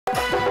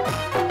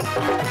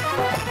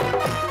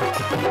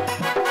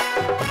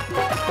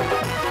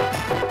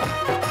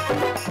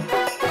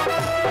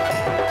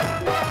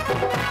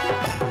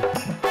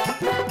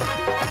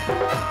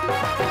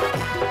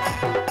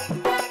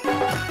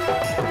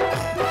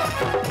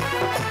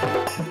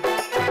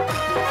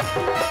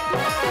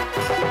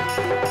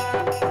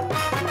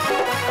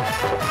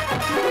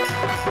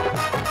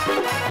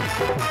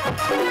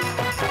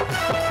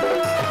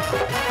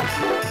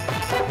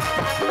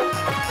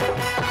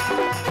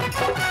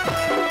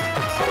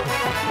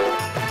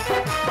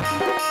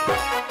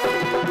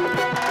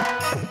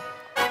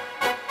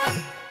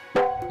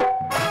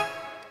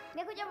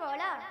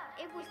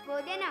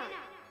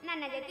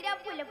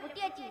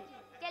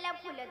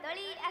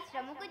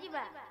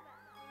ଯିବା।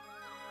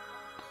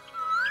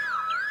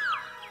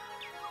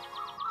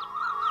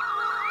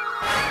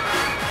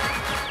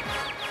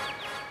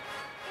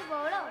 ଏ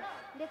ବଉଳ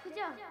ଦେଖୁଛ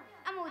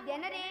ଆମ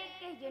ଉଦ୍ୟାନରେ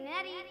କେହି ଜଣେ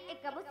ନାରୀ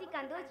ଏକା ବସି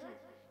କାନ୍ଦୁଅଛି।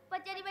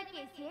 ପଚାରିବା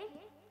କିଏ ସିଏ?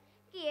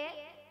 କିଏ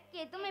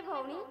କିଏ ତୁମେ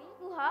ଭଉଣୀ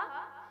କୁହ?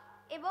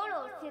 ଏ ବଉଳ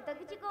ସିଏ ତ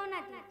କିଛି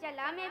କହୁନାହାନ୍ତି। ଚାଲ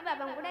ଆମେ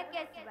ବାବାଙ୍କୁ ଡାକି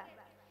ଆସିବା।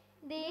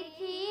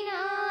 ଦେଖିନ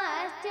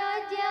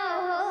ଆଶ୍ଚର୍ଯ୍ୟ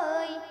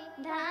ହୋଇ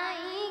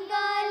ଧାଇଁ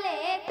ଗଲେ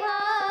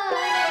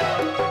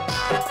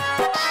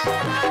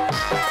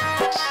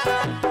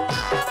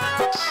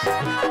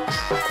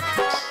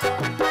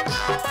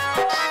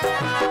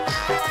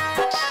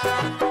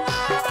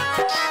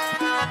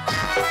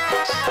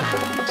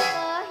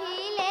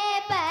କହିଲେ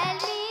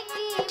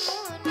ବାଲ୍ମୀକି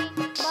ମୁନି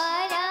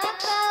ବର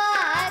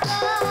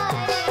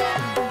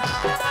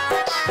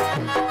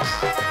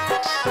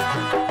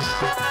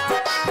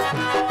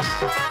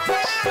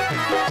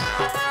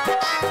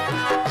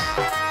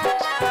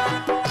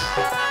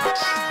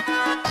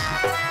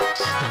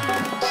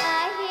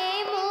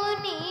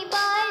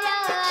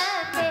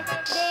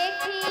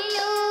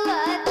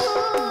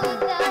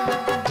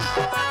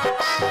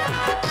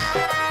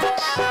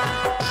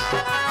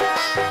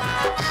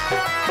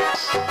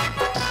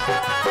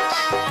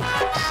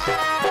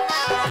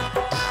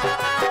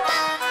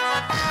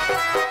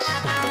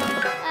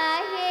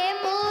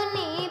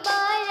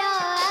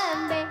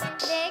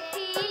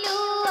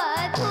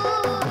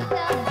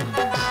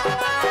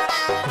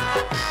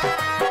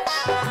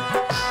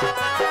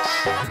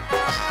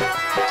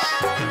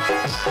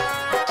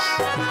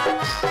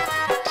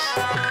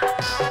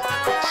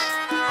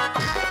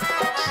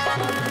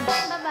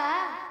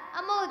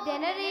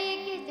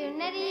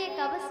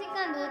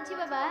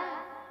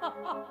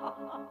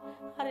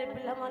अरे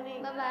पिला माने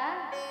बाबा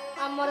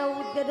आमर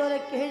उद्यान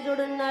कहीं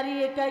जोड़ नारी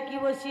एकाकी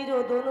बसी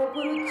रोदन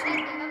करुच्छी।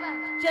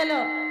 चलो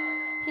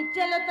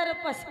चलो तार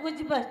पास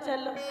बुझा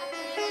चलो।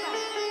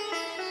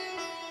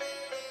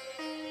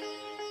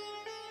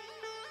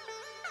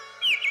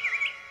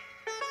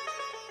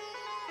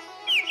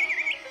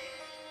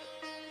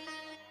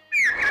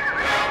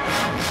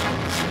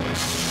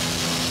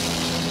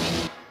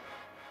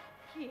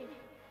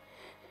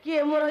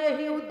 किए मोर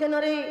यही उद्यान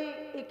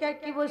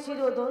एकाकी बसी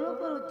रोदन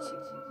करुच्छी।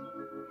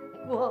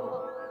 कुह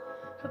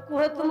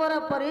कुह तुमर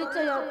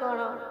परिचय कौन?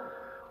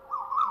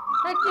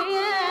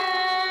 किए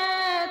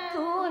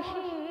तू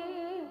ही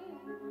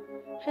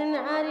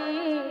नारी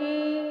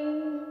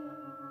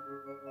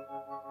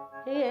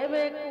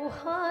एबे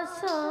कुह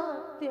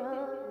सत्य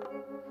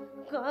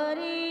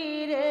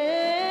करी रे।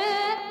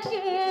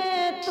 किए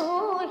तू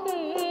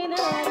ही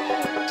नारी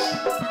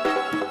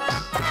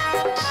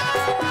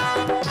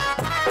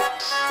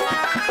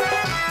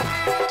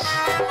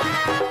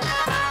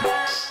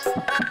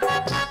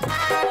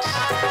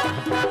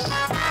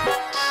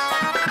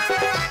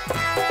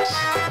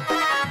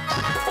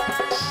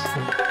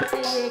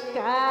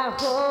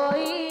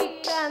होई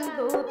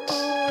कांदू तू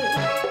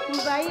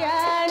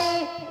बयानी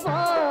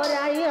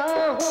पराय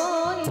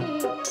होई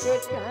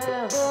एका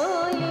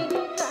होई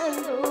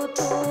कांदू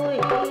तू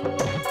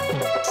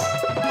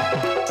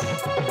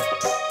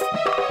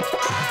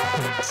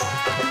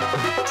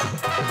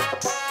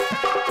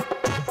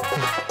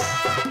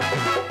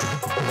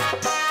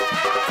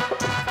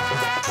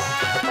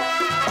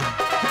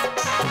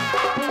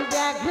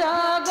व्याघ्र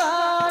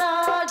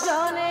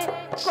गरजने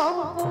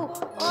कंपु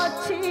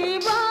अच्छी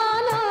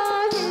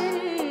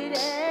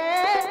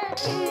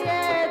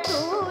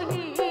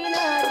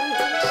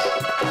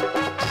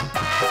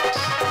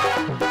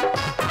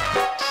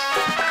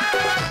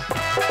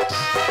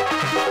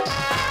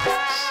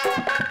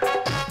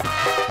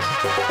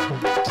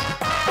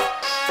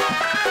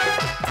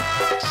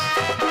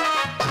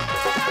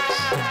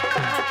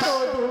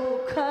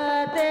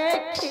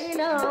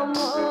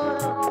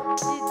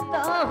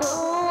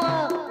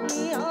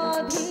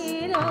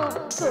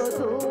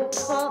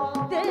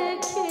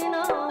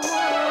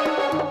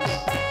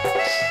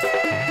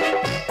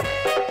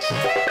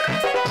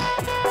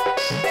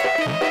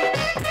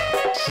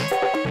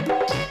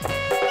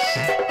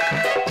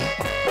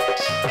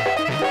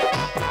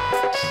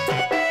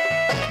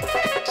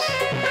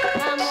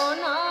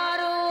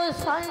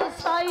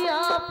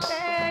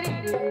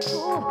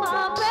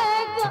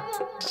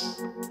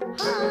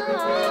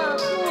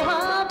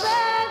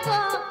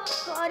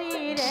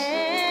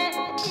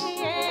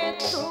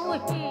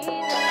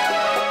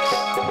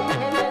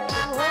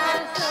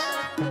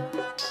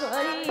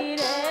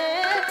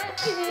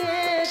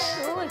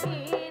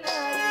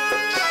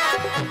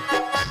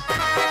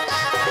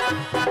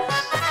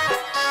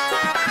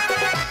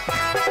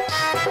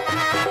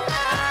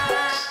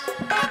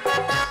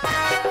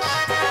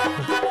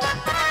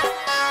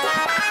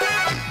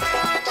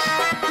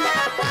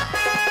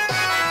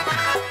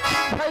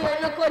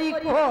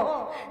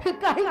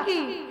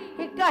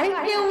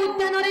कहीं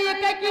उद्यान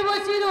एकाकी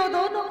बसी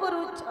रोदन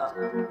करुछ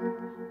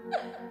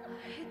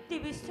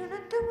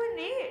विश्वनाथ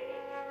मुनि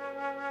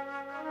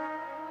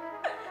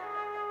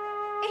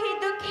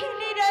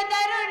दुखिनी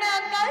दारुण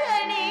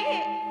कहानी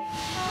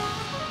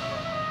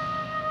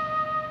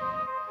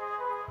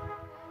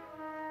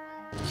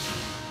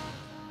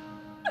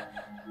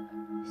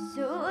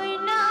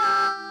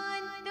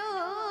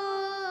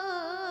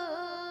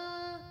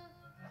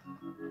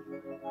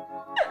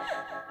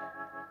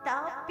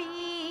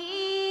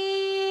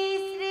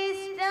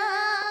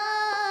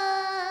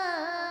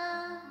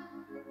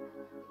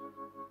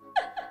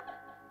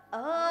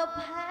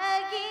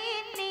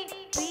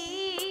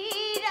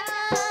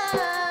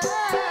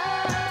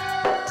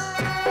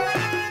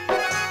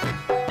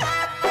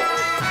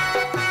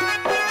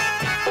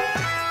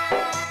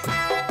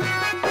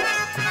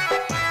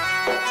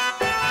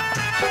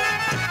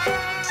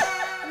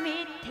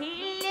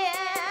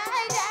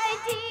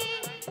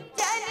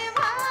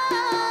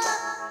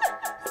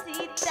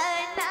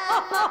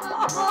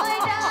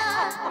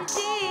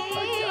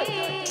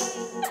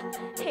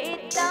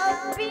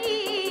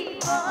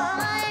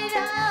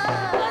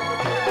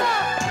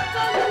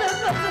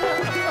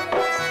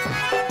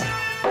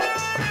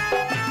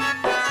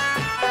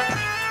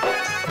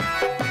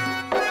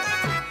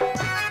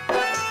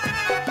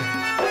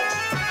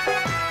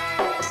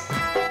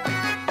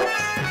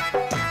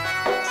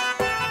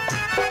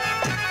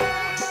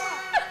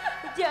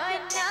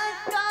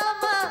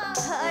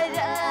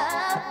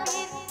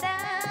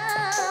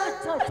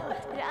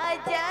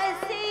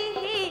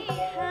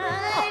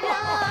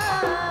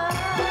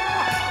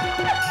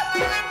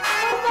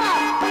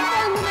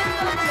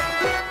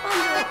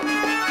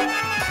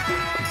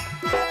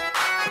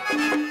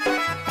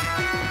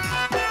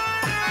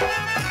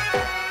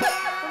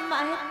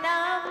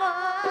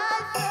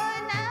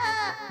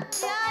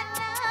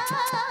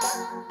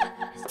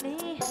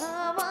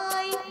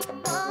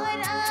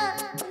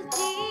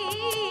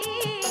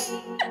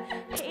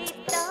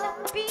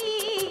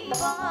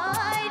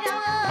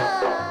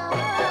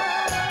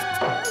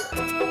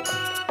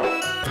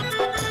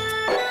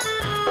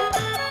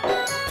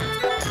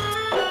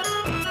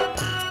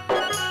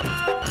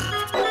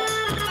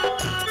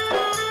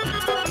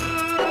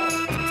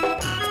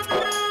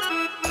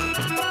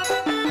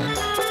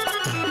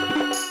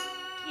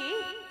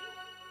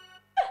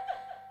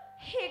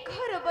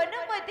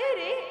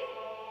ମଧ୍ୟରେ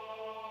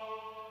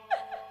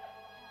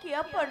କି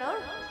ଆପଣ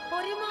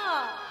ହରିମା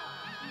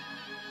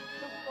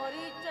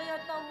ପରିଚୟ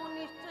ତ ମୁଁ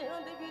ନିଶ୍ଚୟ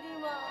ଦେବି ରେ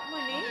ମା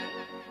ମୁନି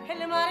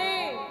ହେଲେ ମାରେ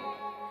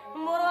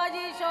ମୋର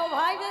ଆଜି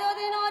ସୌଭାଗ୍ୟର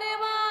ଦିନ ରେ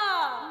ମା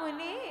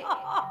ମୁନି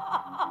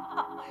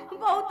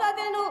ବହୁତ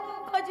ଦିନୁ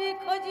ଖୋଜି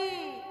ଖୋଜି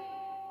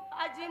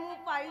ଆଜି ମୁଁ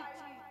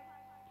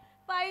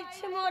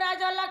ପାଇଛି ମୋ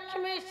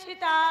ରାଜଲକ୍ଷ୍ମୀ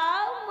ସୀତା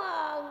ମା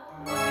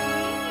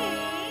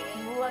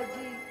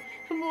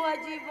ମୁଁ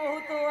ଆଜି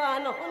ବହୁତ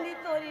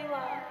ଆନନ୍ଦିତ ରେ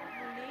ମା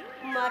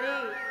ମାରେ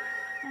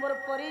मोर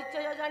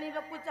परिचय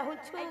जानिबाकु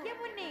चाहुछु आज्ञा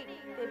मुनि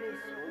तेरे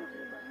सुन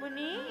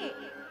मुनि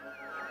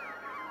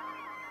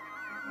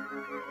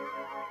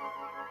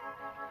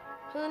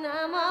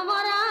नाम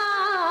मोरा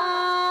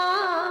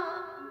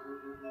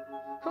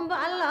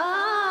बाला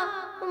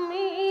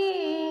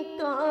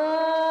मीत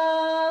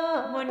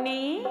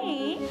मुनि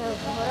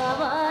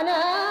भरवाना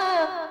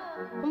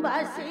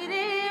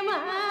बासिरे मा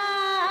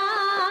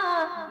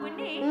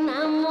मुनि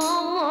नाम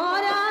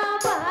मोरा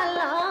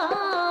बाला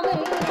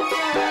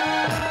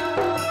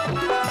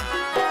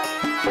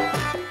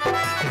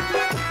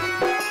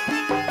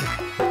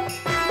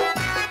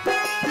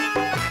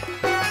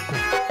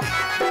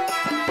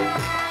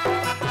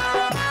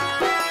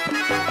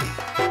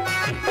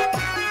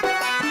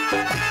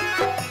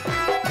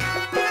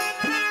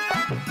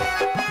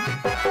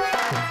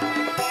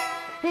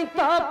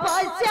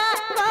तपस्या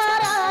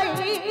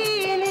कराई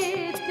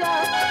नित्य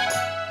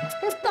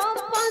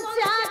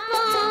तपस्या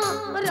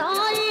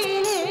कराई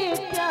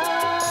नित्य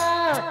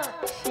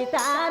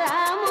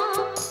सीताराम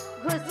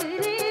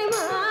घुसरी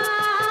मा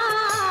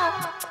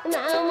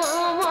नाम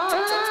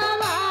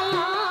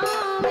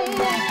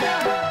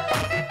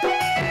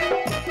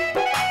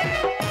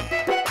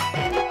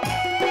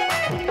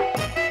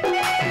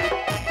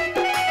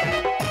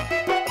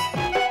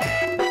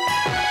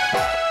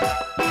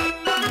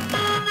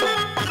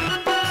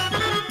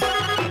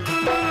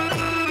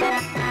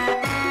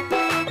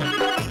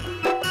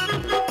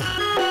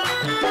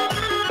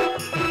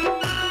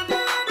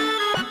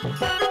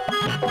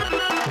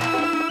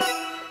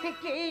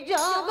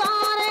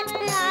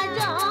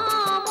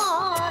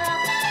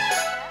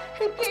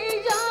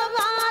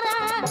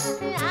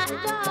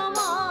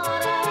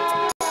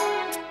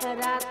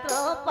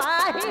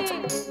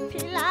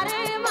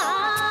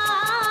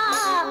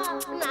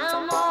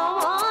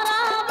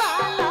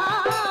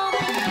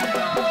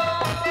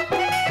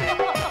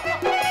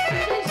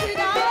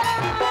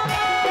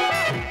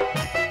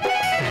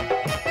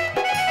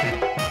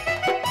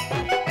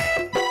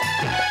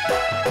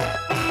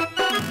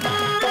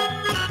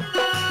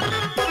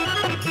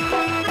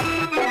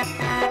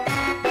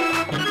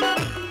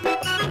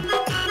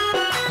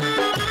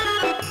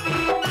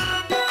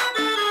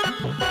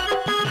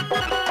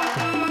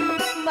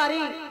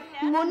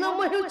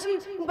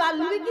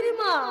बाल्मीकि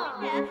माँ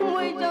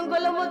मुई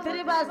जंगल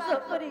मध्य बास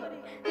करी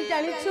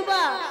जानिछु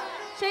बा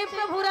से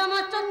प्रभु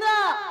रामचंद्र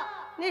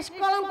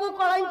निष्कलंक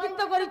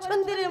कलंकित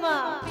करिछन्ति रे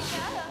माँ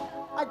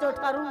आज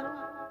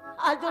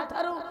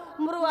ठारू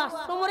मोर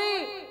आश्रम रे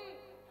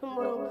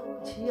मोर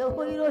झियो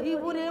होई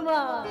रहिबु रे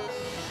माँ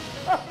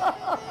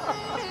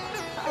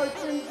आ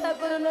चिंता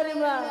करन रे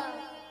माँ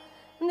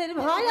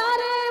निर्भय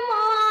रे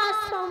मो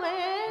आश्रम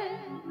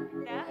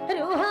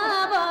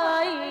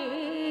रुहाबाई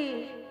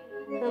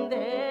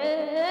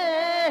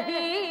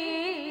देही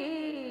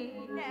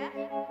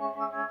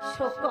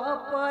शोक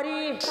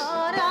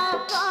परिहारा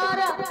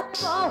कर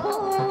कहू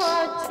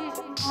अछि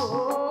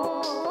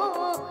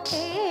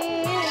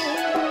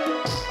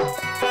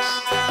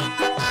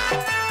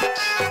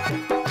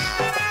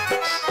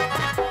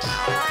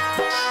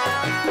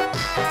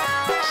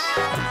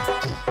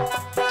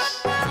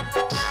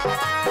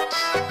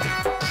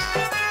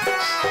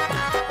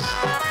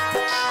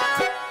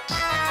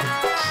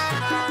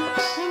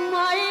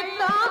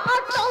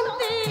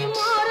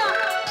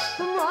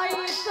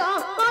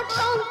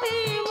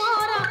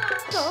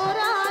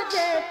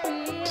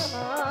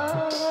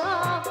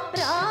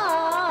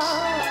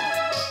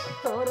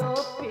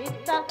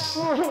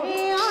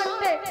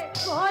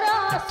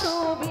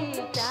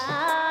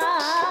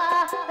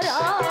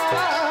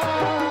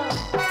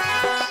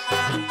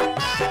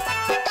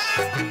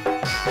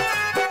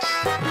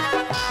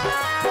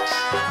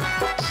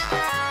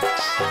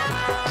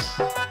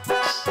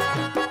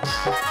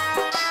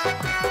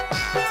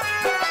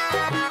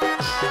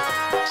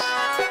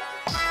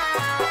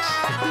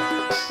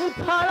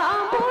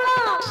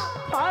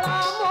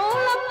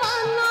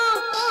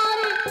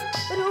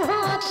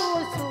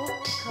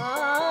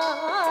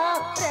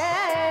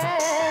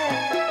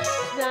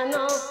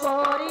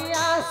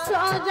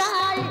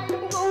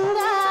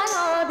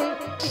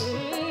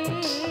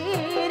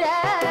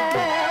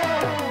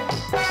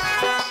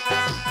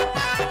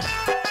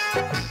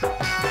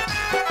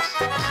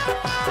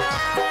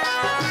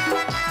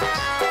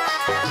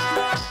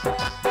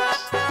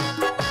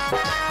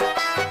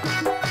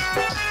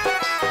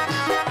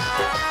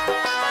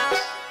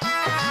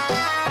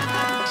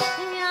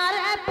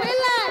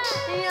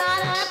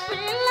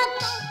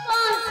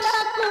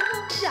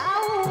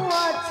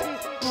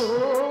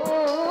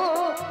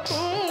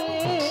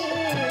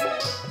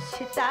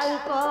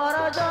ତାଙ୍କର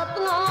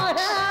ଯତ୍ନ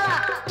ହେଳା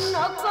ନ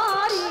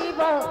କରିବ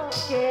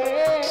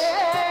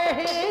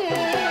କେହି।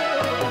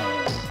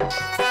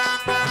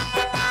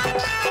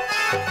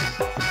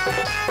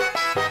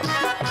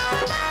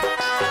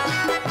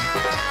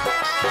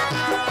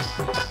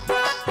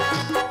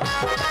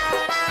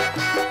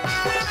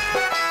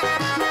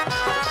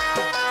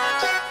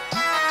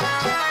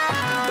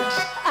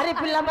 আরে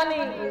পিলামানে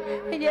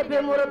ଏବେ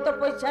ମୋର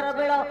ତପସ୍ୟାର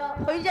ବେଳ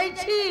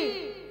ହୋଇଯାଇଛି।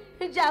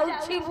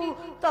 ଯାଉଛି ମୁଁ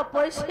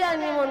ତପସ୍ୟା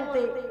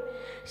ନିମନ୍ତେ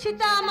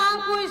ସୀତା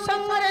ମାଙ୍କୁ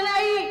ସଙ୍ଗରେ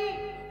ନେଇ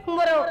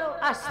ମୋର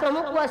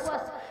ଆଶ୍ରମକୁ ଆସ।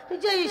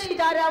 ଜୟ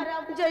ସୀତାରାମ,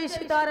 ଜୟ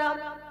ସୀତାରାମ,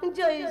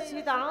 ଜୟ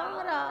ସୀତାରାମ।